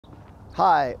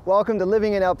Hi, welcome to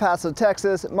Living in El Paso,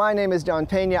 Texas. My name is John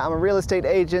Peña. I'm a real estate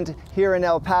agent here in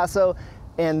El Paso,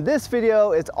 and this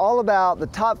video is all about the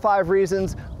top 5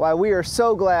 reasons why we are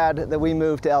so glad that we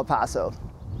moved to El Paso.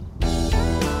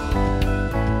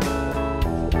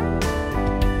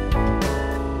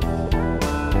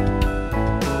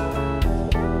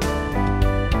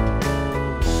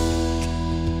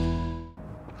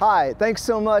 Hi, thanks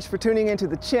so much for tuning into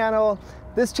the channel.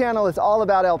 This channel is all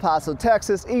about El Paso,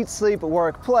 Texas. Eat, sleep,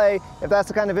 work, play. If that's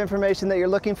the kind of information that you're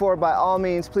looking for, by all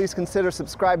means, please consider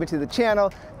subscribing to the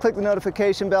channel. Click the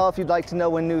notification bell if you'd like to know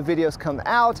when new videos come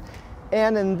out.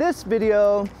 And in this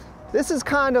video, this is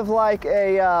kind of like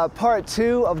a part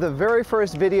 2 of the very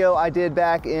first video I did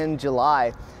back in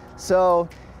July. So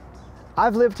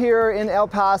I've lived here in El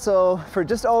Paso for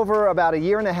just over about 1.5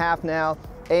 years now.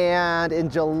 And in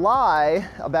July,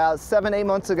 about 7-8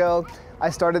 months ago, I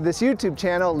started this YouTube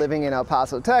channel, Living in El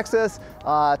Paso, Texas,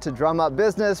 to drum up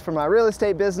business for my real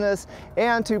estate business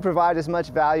and to provide as much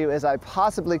value as I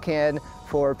possibly can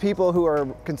for people who are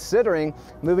considering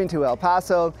moving to El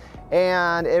Paso.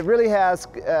 And it really has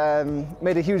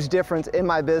made a huge difference in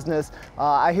my business.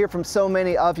 I hear from so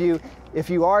many of you, if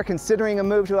you are considering a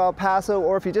move to El Paso,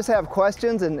 or if you just have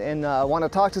questions and want to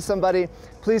talk to somebody,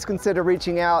 please consider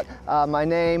reaching out. My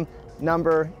name,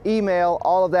 number, email,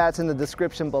 all of that's in the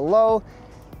description below.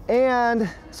 And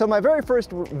so my very first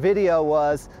video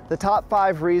was the top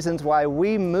 5 reasons why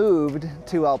we moved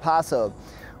to El Paso.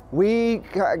 We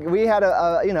had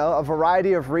a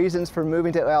variety of reasons for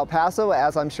moving to El Paso,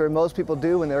 as I'm sure most people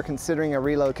do when they're considering a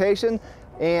relocation.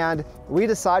 And we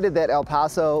decided that El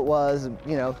Paso was,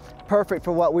 perfect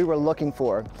for what we were looking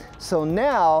for. So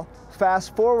now,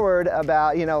 fast forward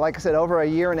about, like I said, over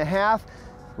 1.5 years,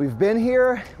 we've been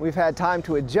here, we've had time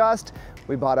to adjust,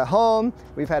 we bought a home,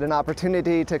 we've had an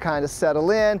opportunity to kind of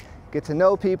settle in, get to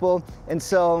know people, and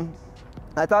so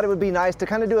I thought it would be nice to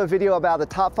kind of do a video about the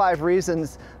top 5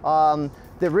 reasons that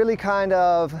really kind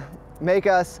of make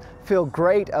us feel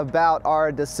great about our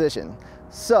decision.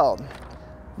 So,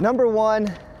 number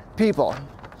 1, people.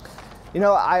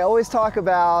 I always talk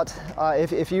about,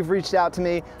 if you've reached out to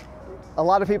me, a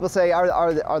lot of people say,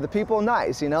 are the people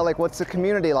nice? Like, what's the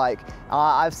community like?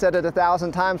 I've said it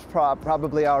 1,000 times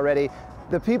probably already.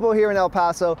 The people here in El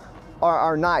Paso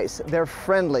are nice. They're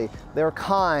friendly, they're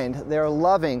kind, they're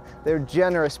loving, they're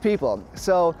generous people.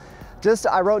 So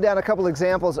I wrote down a couple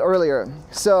examples earlier.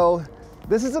 So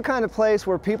this is the kind of place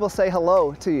where people say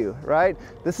hello to you, right?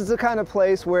 This is the kind of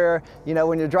place where,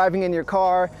 when you're driving in your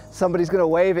car, somebody's gonna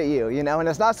wave at you, and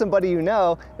it's not somebody you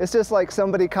know, it's just like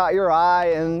somebody caught your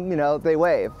eye and, they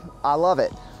wave. I love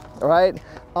it, all right?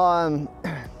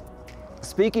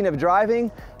 Speaking of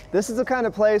driving, this is the kind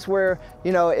of place where,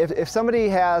 if somebody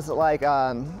has like,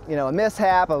 a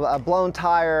mishap, a blown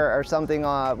tire or something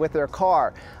with their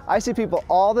car, I see people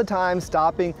all the time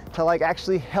stopping to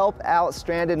actually help out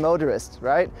stranded motorists,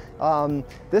 right?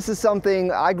 This is something,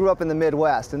 I grew up in the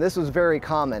Midwest and this was very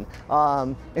common.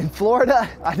 In Florida,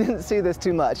 I didn't see this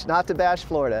too much, not to bash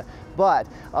Florida, but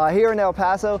here in El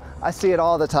Paso, I see it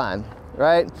all the time,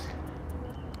 right?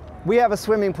 We have a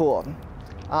swimming pool.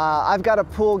 I've got a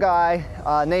pool guy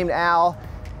named Al.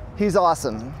 He's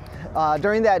awesome.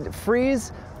 During that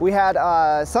freeze, we had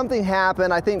something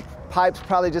happen. I think pipes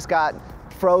probably just got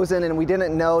frozen and we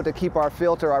didn't know to keep our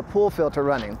pool filter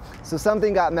running. So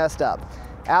something got messed up.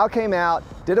 Al came out,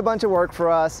 did a bunch of work for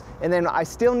us, and then I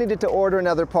still needed to order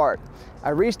another part.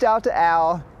 I reached out to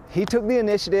Al. He took the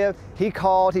initiative. He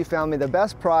called, he found me the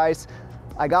best price.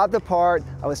 I got the part,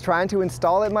 I was trying to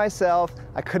install it myself,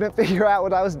 I couldn't figure out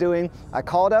what I was doing. I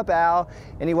called up Al,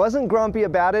 and he wasn't grumpy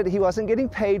about it, he wasn't getting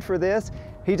paid for this.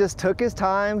 He just took his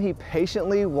time, he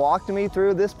patiently walked me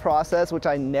through this process, which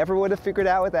I never would have figured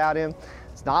out without him.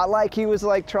 It's not like he was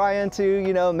trying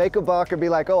to, make a buck or be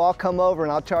like, oh, I'll come over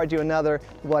and I'll charge you another,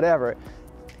 whatever.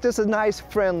 Just a nice,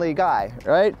 friendly guy,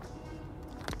 right?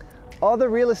 All the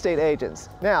real estate agents.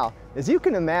 Now, as you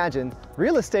can imagine,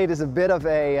 real estate is a bit of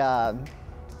a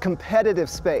competitive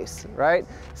space, right?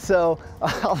 So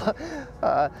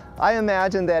I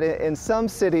imagine that in some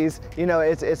cities,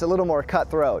 it's a little more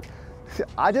cutthroat.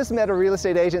 I just met a real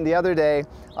estate agent the other day.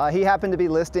 He happened to be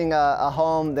listing a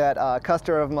home that a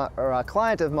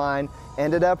client of mine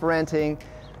ended up renting.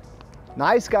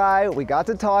 Nice guy, we got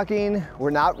to talking.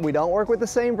 We don't work with the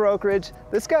same brokerage.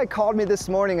 This guy called me this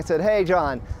morning and said, hey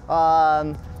John,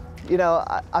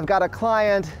 I've got a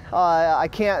client I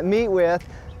can't meet with.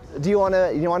 Do you want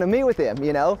to meet with him?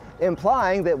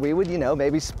 Implying that we would,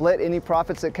 maybe split any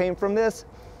profits that came from this.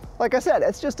 Like I said,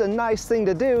 it's just a nice thing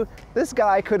to do. This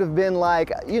guy could have been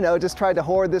like, just tried to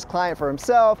hoard this client for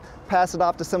himself, pass it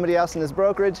off to somebody else in his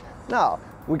brokerage. No,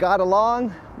 we got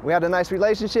along, we had a nice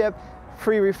relationship,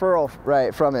 free referral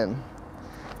right from him.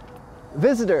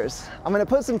 Visitors, I'm gonna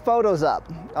put some photos up.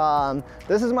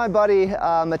 This is my buddy,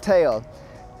 Mateo.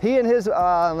 He and his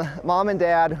mom and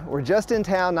dad were just in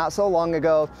town not so long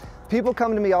ago. People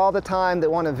come to me all the time that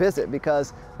want to visit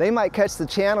because they might catch the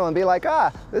channel and be like,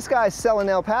 ah, this guy's selling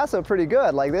El Paso pretty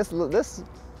good. Like this looks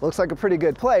like a pretty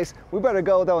good place. We better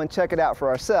go though and check it out for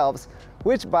ourselves,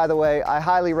 which by the way, I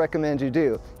highly recommend you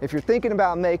do. If you're thinking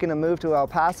about making a move to El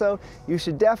Paso, you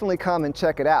should definitely come and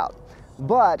check it out.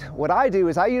 But what I do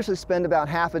is I usually spend about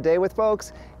half a day with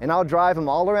folks and I'll drive them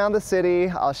all around the city.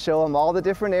 I'll show them all the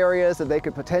different areas that they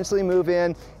could potentially move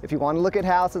in. If you want to look at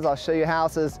houses, I'll show you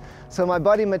houses. So my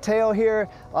buddy Mateo here,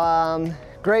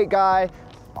 great guy,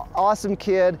 awesome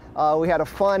kid. We had a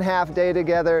fun half day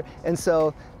together. And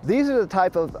so these are the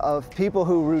type of people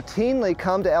who routinely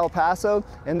come to El Paso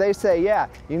and they say, yeah,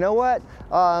 you know what?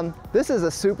 This is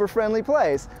a super friendly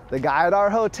place. The guy at our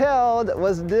hotel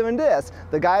was doing this.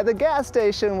 The guy at the gas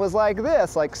station was like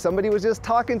this, like somebody was just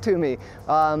talking to me.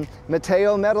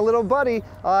 Mateo met a little buddy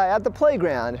at the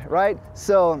playground, right?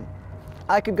 So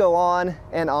I could go on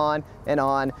and on and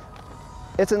on.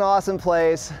 It's an awesome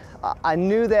place. I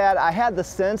knew that. I had the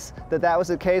sense that that was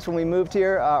the case when we moved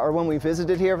here or when we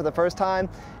visited here for the first time,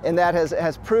 and that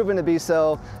has proven to be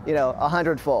so, you know,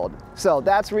 100-fold. So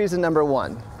that's reason number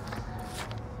one.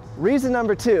 Reason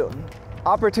number two,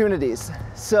 opportunities.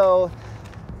 So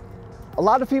a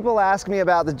lot of people ask me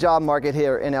about the job market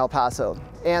here in El Paso,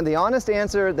 and the honest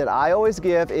answer that I always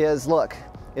give is, look,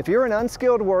 if you're an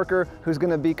unskilled worker who's going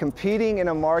to be competing in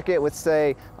a market with,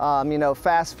 say, you know,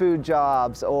 fast food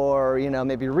jobs or, you know,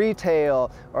 maybe retail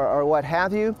or what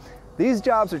have you, these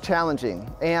jobs are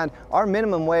challenging, and our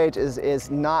minimum wage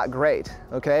is not great,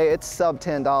 okay? It's sub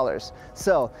 $10.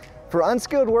 So for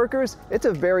unskilled workers, it's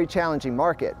a very challenging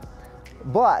market.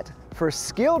 But for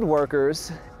skilled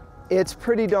workers, it's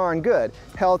pretty darn good.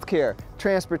 Healthcare,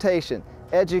 transportation,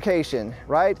 education,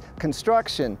 right?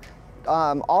 Construction.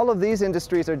 All of these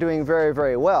industries are doing very,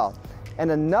 very well. And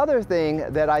another thing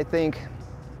that I think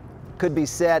could be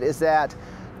said is that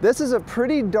this is a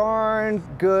pretty darn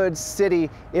good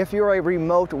city if you're a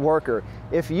remote worker.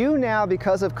 If you now,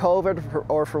 because of COVID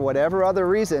or for whatever other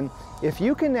reason, if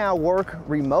you can now work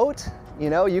remote,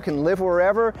 you know, you can live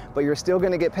wherever, but you're still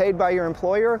going to get paid by your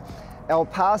employer, El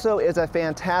Paso is a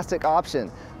fantastic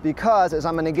option. Because, as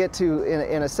I'm going to get to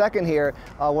in a second here,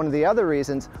 one of the other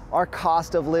reasons, our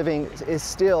cost of living is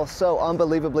still so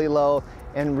unbelievably low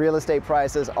and real estate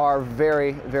prices are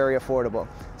very, very affordable.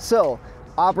 So,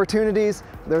 opportunities,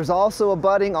 there's also a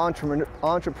budding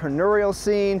entrepreneurial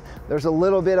scene. There's a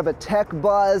little bit of a tech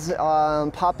buzz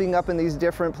popping up in these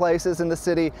different places in the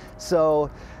city. So,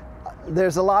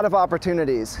 there's a lot of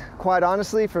opportunities. Quite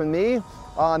honestly, for me, you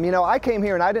know, I came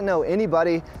here and I didn't know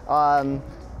anybody.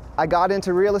 I got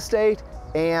into real estate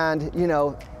and, you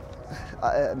know,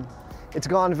 it's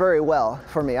gone very well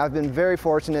for me. I've been very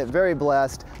fortunate, very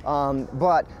blessed,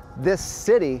 but this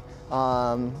city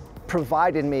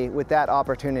provided me with that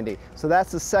opportunity. So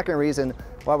that's the second reason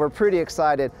why we're pretty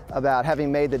excited about having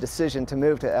made the decision to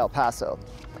move to El Paso.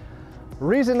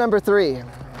 Reason number three,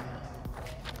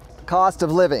 cost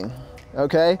of living,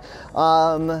 okay?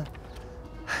 Cost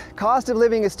of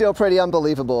living is still pretty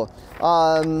unbelievable.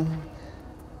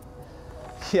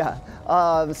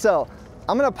 So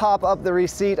I'm gonna pop up the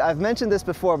receipt. I've mentioned this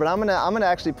before, but I'm gonna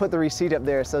actually put the receipt up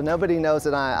there so nobody knows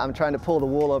that I'm trying to pull the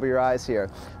wool over your eyes here.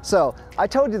 So I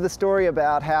told you the story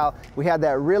about how we had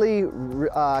that really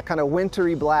kind of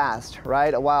wintry blast,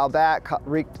 right, a while back,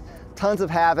 wreaked tons of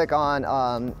havoc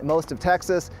on most of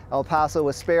Texas. El Paso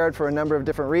was spared for a number of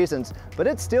different reasons, but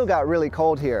it still got really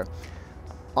cold here.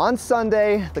 On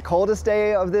Sunday, the coldest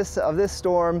day of this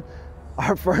storm,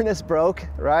 our furnace broke,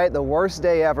 right? The worst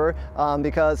day ever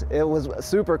because it was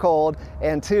super cold,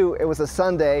 and two, it was a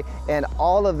Sunday, and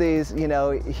all of these, you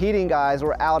know, heating guys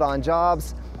were out on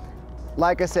jobs.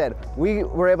 Like I said, we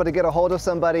were able to get a hold of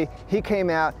somebody. He came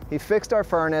out, he fixed our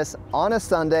furnace on a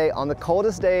Sunday, on the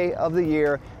coldest day of the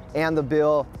year, and the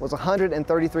bill was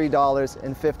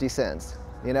 $133.50.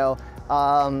 You know,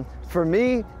 for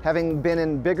me, having been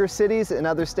in bigger cities in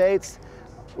other states,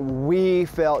 we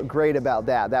felt great about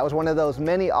that. That was one of those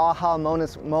many aha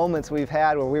moments we've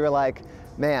had where we were like,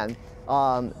 man,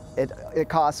 it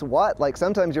costs what? Like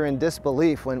sometimes you're in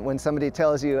disbelief when somebody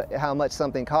tells you how much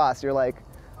something costs. You're like,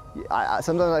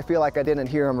 sometimes I feel like I didn't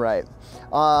hear them right.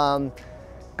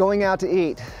 Going out to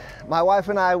eat. My wife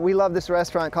and I, we love this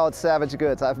restaurant called Savage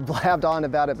Goods. I've blabbed on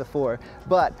about it before,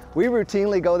 but we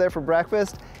routinely go there for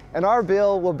breakfast, and our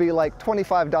bill will be like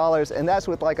 $25, and that's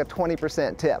with like a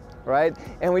 20% tip, right?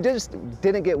 And we just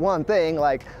didn't get one thing.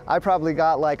 Like, I probably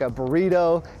got like a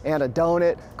burrito and a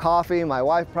donut, coffee. My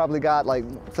wife probably got like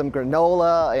some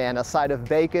granola and a side of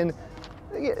bacon.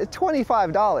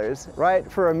 $25,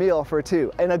 right, for a meal for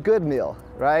two, and a good meal,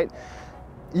 right?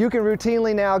 You can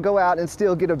routinely now go out and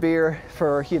still get a beer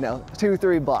for, you know,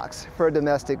 $2-3 for a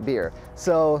domestic beer.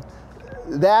 So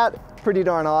that, pretty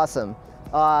darn awesome.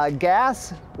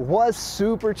 Gas was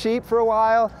super cheap for a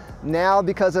while. Now,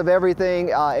 because of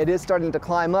everything, it is starting to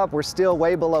climb up. We're still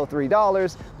way below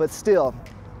 $3, but still,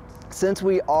 since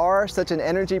we are such an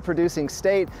energy producing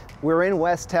state, we're in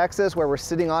West Texas where we're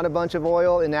sitting on a bunch of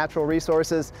oil and natural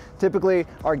resources. Typically,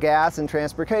 our gas and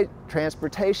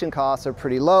transportation costs are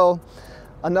pretty low.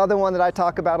 Another one that I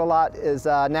talk about a lot is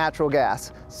natural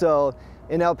gas. So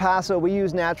in El Paso, we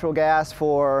use natural gas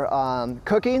for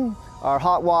cooking, our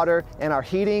hot water, and our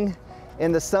heating.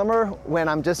 In the summer, when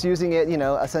I'm just using it, you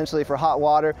know, essentially for hot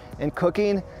water and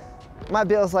cooking, my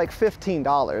bill is like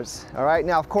 $15, all right?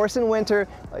 Now, of course, in winter,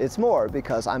 it's more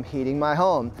because I'm heating my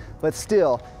home, but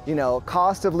still, you know,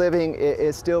 cost of living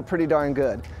is still pretty darn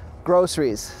good.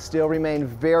 Groceries still remain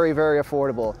very, very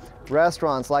affordable.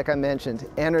 Restaurants, like I mentioned,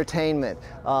 entertainment,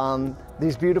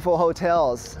 these beautiful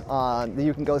hotels that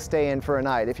you can go stay in for a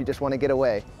night if you just want to get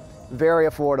away, very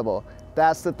affordable.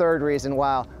 That's the third reason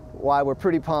why we're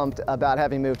pretty pumped about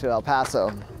having moved to El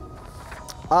Paso.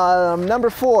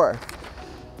 Number 4.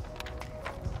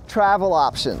 Travel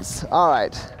options. All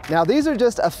right, now these are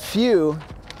just a few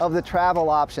of the travel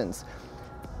options.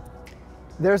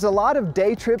 There's a lot of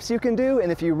day trips you can do,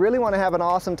 and if you really want to have an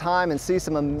awesome time and see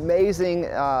some amazing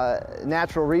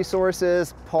natural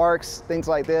resources, parks, things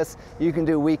like this, you can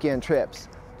do weekend trips.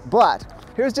 But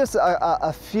here's just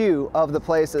a few of the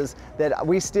places that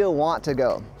we still want to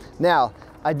go. Now,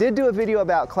 I did do a video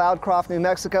about Cloudcroft, New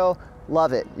Mexico.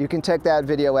 Love it. You can check that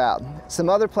video out. Some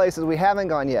other places we haven't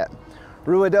gone yet.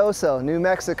 Ruidoso, New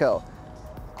Mexico.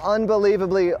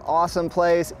 Unbelievably awesome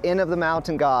place, Inn of the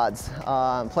Mountain Gods,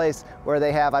 place where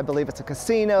they have, I believe it's a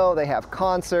casino, they have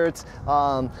concerts,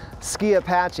 Ski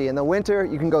Apache. In the winter,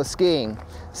 you can go skiing.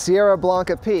 Sierra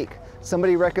Blanca Peak.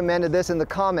 Somebody recommended this in the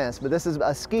comments, but this is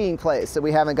a skiing place that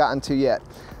we haven't gotten to yet.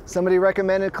 Somebody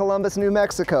recommended Columbus, New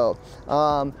Mexico.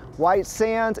 White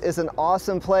Sands is an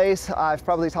awesome place. I've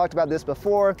probably talked about this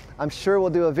before. I'm sure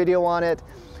we'll do a video on it.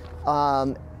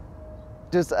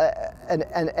 Just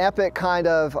an epic kind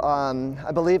of,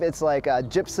 I believe it's like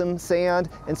gypsum sand.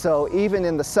 And so even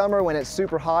in the summer when it's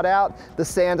super hot out, the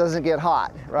sand doesn't get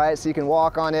hot, right? So you can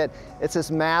walk on it. It's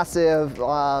this massive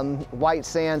white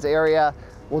sands area.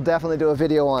 We'll definitely do a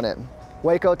video on it.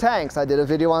 Waco Tanks, I did a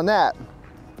video on that.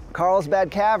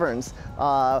 Carlsbad Caverns,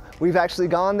 we've actually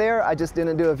gone there. I just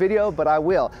didn't do a video, but I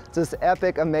will. It's this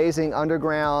epic, amazing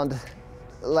underground,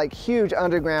 like huge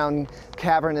underground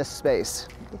cavernous space.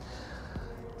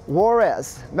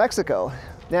 Juarez, Mexico.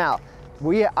 Now,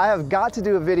 I have got to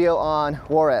do a video on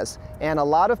Juarez, and a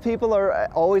lot of people are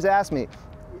always ask me,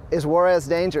 is Juarez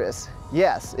dangerous?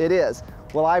 Yes, it is.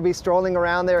 Will I be strolling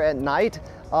around there at night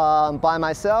by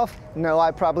myself? No,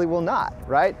 I probably will not,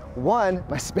 right? One,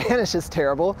 my Spanish is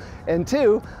terrible, and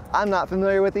two, I'm not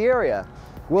familiar with the area.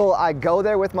 Will I go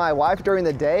there with my wife during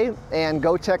the day and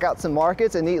go check out some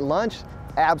markets and eat lunch?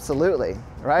 Absolutely,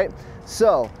 right?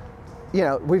 So, you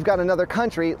know, we've got another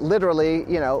country literally,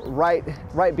 you know,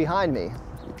 right behind me.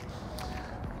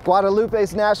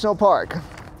 Guadalupe's National Park.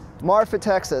 Marfa,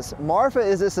 Texas. Marfa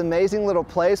is this amazing little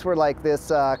place where like this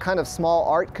kind of small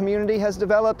art community has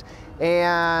developed,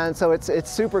 and so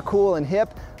it's super cool and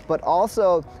hip, but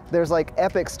also there's like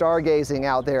epic stargazing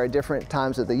out there at different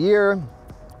times of the year.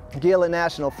 Gila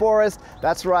National Forest,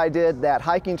 that's where I did that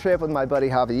hiking trip with my buddy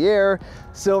Javier.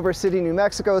 Silver City, New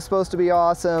Mexico is supposed to be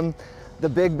awesome. The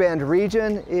Big Bend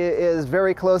region is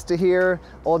very close to here.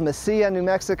 Old Mesilla, New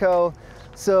Mexico.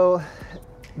 So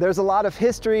there's a lot of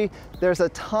history. There's a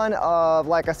ton of,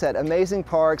 like I said, amazing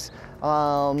parks,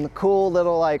 cool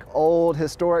little like old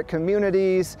historic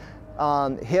communities,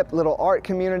 hip little art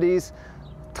communities,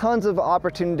 tons of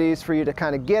opportunities for you to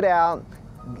kind of get out,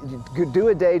 do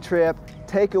a day trip,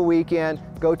 take a weekend,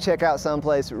 go check out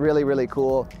someplace really, really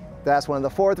cool. That's one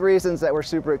of the 4th reasons that we're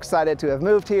super excited to have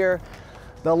moved here.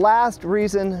 The last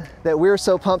reason that we're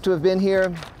so pumped to have been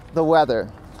here, the weather.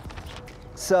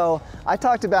 So I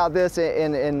talked about this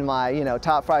in my, you know,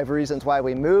 top 5 reasons why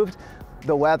we moved,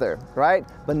 the weather, right?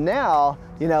 But now,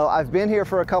 you know, I've been here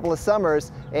for a couple of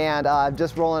summers, and I'm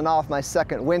just rolling off my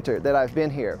 2nd winter that I've been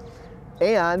here.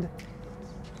 And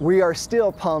we are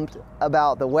still pumped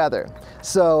about the weather.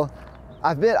 So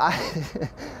I've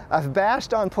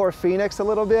bashed on poor Phoenix a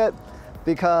little bit,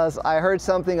 because I heard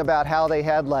something about how they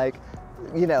had, like,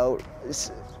 you know,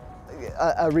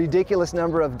 a ridiculous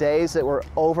number of days that were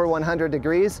over 100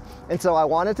 degrees. And so I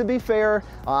wanted to be fair.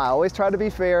 I always try to be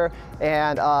fair.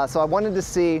 And so I wanted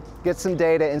to get some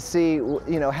data and see,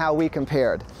 you know, how we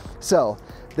compared. So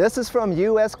this is from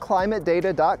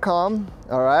usclimatedata.com,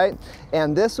 all right?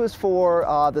 And this was for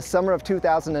the summer of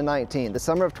 2019. The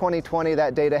summer of 2020,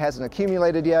 that data hasn't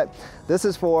accumulated yet. This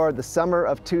is for the summer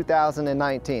of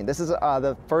 2019. This is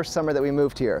the first summer that we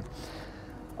moved here.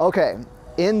 Okay.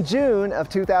 In June of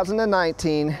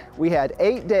 2019, we had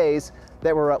 8 days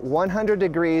that were at 100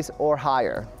 degrees or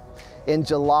higher. In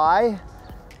July,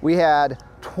 we had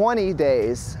 20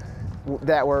 days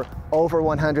that were over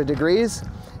 100 degrees.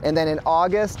 And then in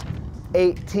August,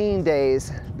 18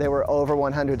 days that were over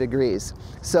 100 degrees.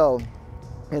 So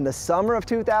in the summer of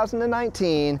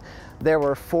 2019, there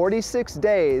were 46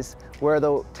 days where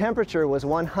the temperature was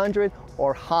 100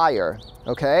 or higher,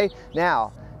 okay?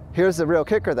 Now, here's the real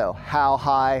kicker though. How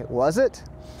high was it?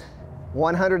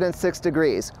 106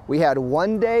 degrees. We had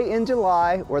 1 day in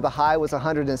July where the high was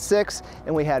 106,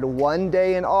 and we had 1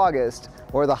 day in August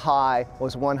where the high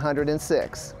was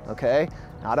 106, okay?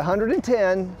 Not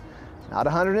 110, not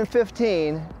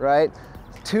 115, right?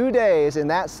 2 days in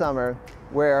that summer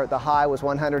where the high was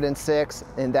 106,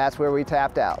 and that's where we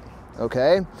tapped out,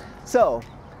 okay? So,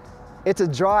 it's a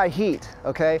dry heat,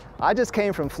 okay? I just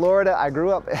came from Florida. I grew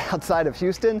up outside of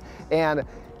Houston, and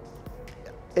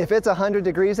if it's 100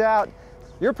 degrees out,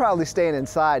 you're probably staying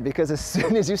inside, because as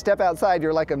soon as you step outside,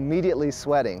 you're like immediately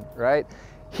sweating, right?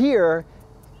 Here,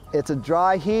 it's a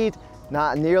dry heat,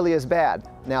 not nearly as bad.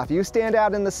 Now, if you stand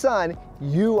out in the sun,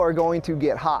 you are going to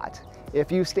get hot.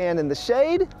 If you stand in the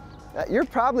shade, you're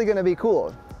probably gonna be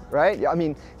cool, right? I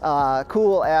mean,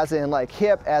 cool as in like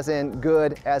hip, as in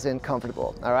good, as in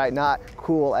comfortable, all right? Not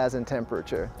cool as in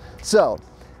temperature. So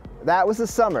that was the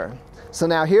summer. So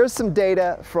now here's some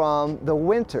data from the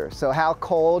winter. So how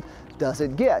cold does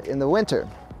it get in the winter?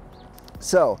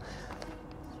 So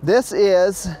this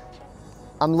is,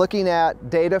 I'm looking at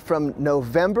data from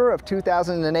November of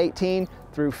 2018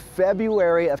 through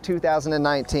February of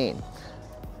 2019.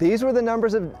 These were the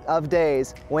numbers of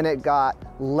days when it got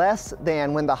less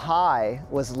than, when the high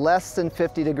was less than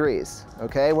 50 degrees,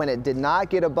 okay? When it did not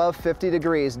get above 50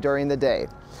 degrees during the day.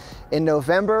 In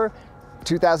November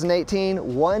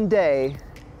 2018, 1 day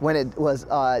when it was,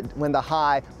 when the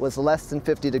high was less than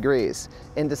 50 degrees.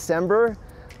 In December,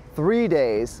 3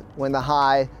 days when the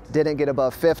high didn't get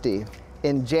above 50.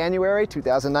 In January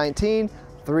 2019,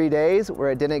 3 days where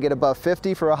it didn't get above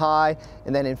 50 for a high,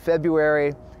 and then in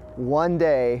February, 1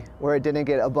 day where it didn't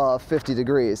get above 50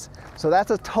 degrees. So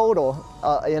that's a total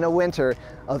in a winter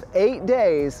of 8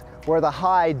 days where the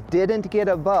high didn't get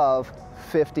above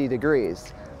 50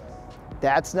 degrees.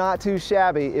 That's not too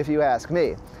shabby if you ask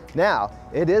me. Now,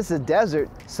 it is a desert,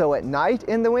 so at night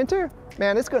in the winter,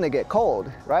 man, it's gonna get cold,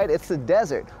 right? It's the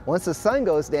desert. Once the sun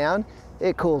goes down,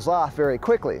 it cools off very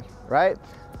quickly, right?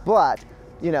 But,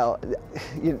 you know,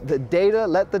 the data,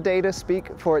 let the data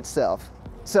speak for itself.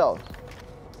 So,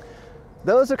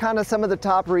 those are kind of some of the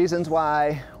top reasons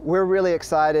why we're really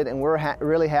excited and we're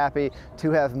really happy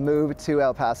to have moved to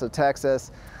El Paso,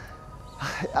 Texas.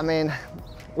 I mean,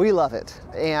 we love it.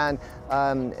 And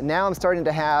now I'm starting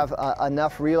to have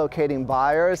enough relocating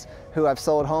buyers who I've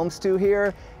sold homes to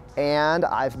here, and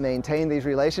I've maintained these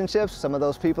relationships. Some of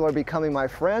those people are becoming my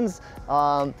friends,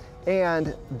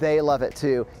 and they love it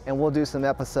too. And we'll do some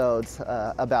episodes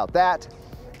about that.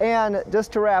 And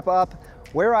just to wrap up,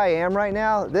 where I am right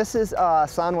now, this is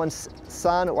San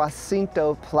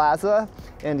Jacinto Plaza.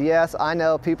 And yes, I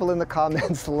know people in the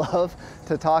comments love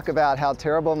to talk about how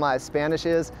terrible my Spanish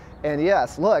is. And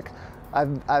yes, look,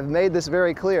 I've made this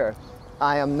very clear.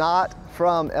 I am not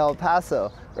from El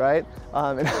Paso, right?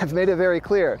 And I've made it very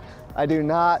clear. I do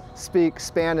not speak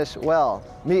Spanish well.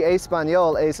 Mi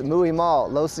español es muy mal,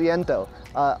 lo siento.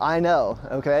 I know,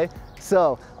 okay?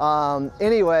 So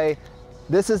anyway,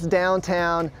 this is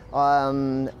downtown.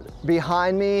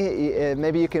 Behind me,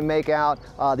 maybe you can make out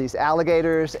these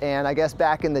alligators, and I guess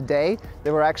back in the day,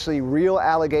 there were actually real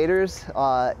alligators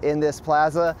in this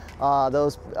plaza.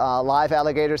 Those live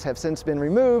alligators have since been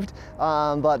removed,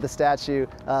 but the statue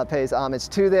pays homage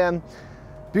to them.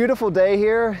 Beautiful day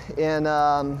here in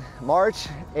March,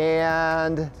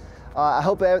 and I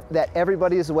hope that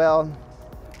everybody is well.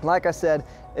 Like I said,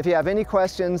 if you have any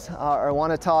questions or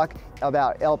want to talk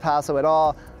about El Paso at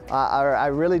all, I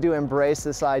really do embrace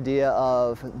this idea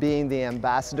of being the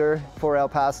ambassador for El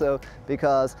Paso,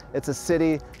 because it's a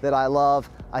city that I love.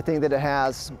 I think that it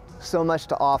has so much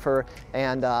to offer,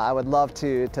 and I would love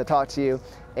to talk to you.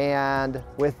 And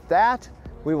with that,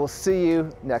 we will see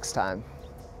you next time.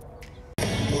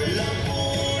 Vuela